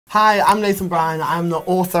Hi, I'm Nathan Bryon. I'm the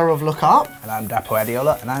author of Look Up. And I'm Dapo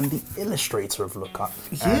Adeola, and I'm the illustrator of Look Up.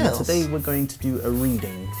 Yes. And today we're going to do a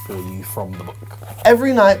reading for you from the book.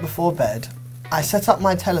 Every night before bed, I set up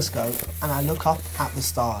my telescope and I look up at the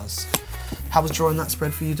stars. How was drawing that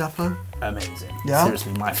spread for you, Dapo? Amazing. Yeah?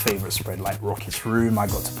 Seriously, my favourite spread, like Rocket's Room. I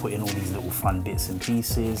got to put in all these little fun bits and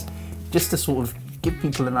pieces, just to sort of give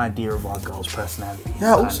people an idea of our girl's personality.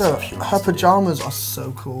 Yeah, also, her pyjamas are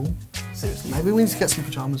so cool. Seriously. Maybe we need to get some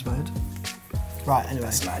pyjamas made. Right, anyway.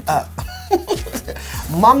 That's an idea.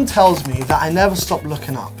 Mum tells me that I never stop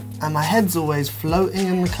looking up, and my head's always floating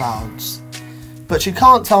in the clouds. But she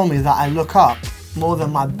can't tell me that I look up more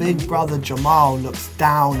than my big brother Jamal looks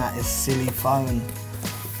down at his silly phone.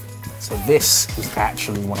 So this is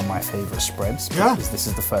actually one of my favourite spreads, because this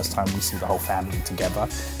is the first time we see the whole family together,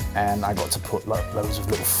 and I got to put like loads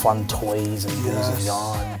of little fun toys and balls of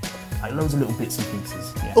yarn, like loads of little bits and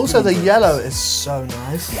pieces. Yeah, Also, really the yellow is so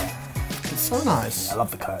nice. Yeah. It's so nice. I love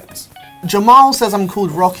the curtains. Jamal says I'm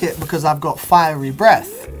called Rocket because I've got fiery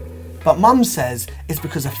breath. But Mum says it's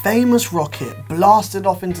because a famous rocket blasted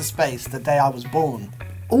off into space the day I was born.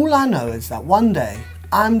 All I know is that one day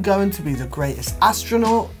I'm going to be the greatest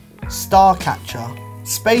astronaut, star catcher,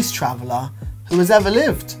 space traveller who has ever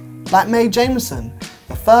lived. Like Mae Jemison,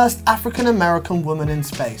 the first African-American woman in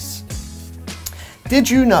space. Did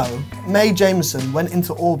you know Mae Jemison went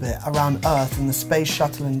into orbit around Earth in the Space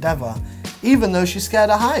Shuttle Endeavour, even though she's scared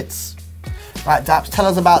of heights? Right, Daps, tell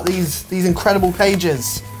us about these incredible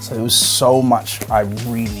pages. So there was so much I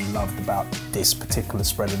really loved about this particular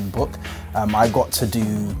spread in the book. I got to do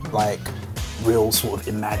like real sort of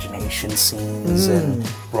imagination scenes and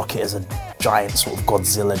Rocket as a giant sort of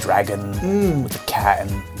Godzilla dragon with a cat,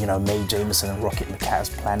 and you know, Mae Jemison and Rocket and the cat as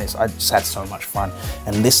planets. I just had so much fun,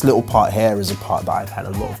 and this little part here is a part that I've had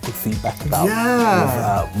a lot of good feedback about.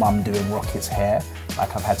 With Mum doing Rocket's hair.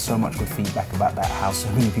 Like, I've had so much good feedback about that, how so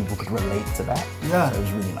many people could relate to that. Yeah. So it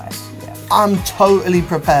was really nice. Yeah. I'm totally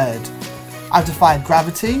prepared. I've defied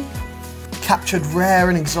gravity, captured rare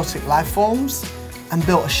and exotic life forms, and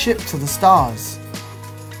built a ship to the stars.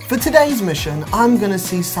 For today's mission, I'm gonna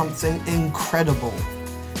see something incredible.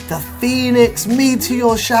 The Phoenix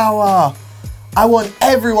Meteor Shower. I want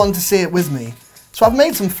everyone to see it with me. So I've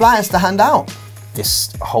made some flyers to hand out.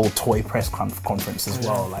 This whole toy press conference as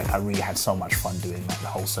well, like I really had so much fun doing like the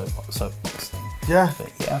whole soapbox thing. Yeah.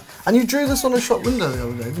 But, yeah. And you drew this on a shop window the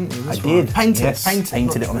other day, didn't you? I did.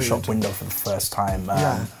 Painted it on a rude. shop window for the first time.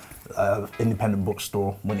 Independent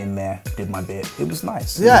bookstore, went in there, did my bit. It was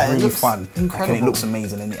nice. Yeah, it was really fun. Incredible. And it looks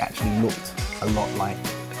amazing, and it actually looked a lot like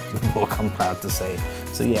the book, I'm proud to say.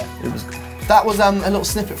 So yeah, it was good. That was a little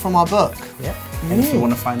snippet from our book. Yeah. And if you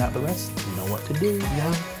want to find out the rest, you know what to do.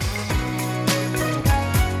 Yeah.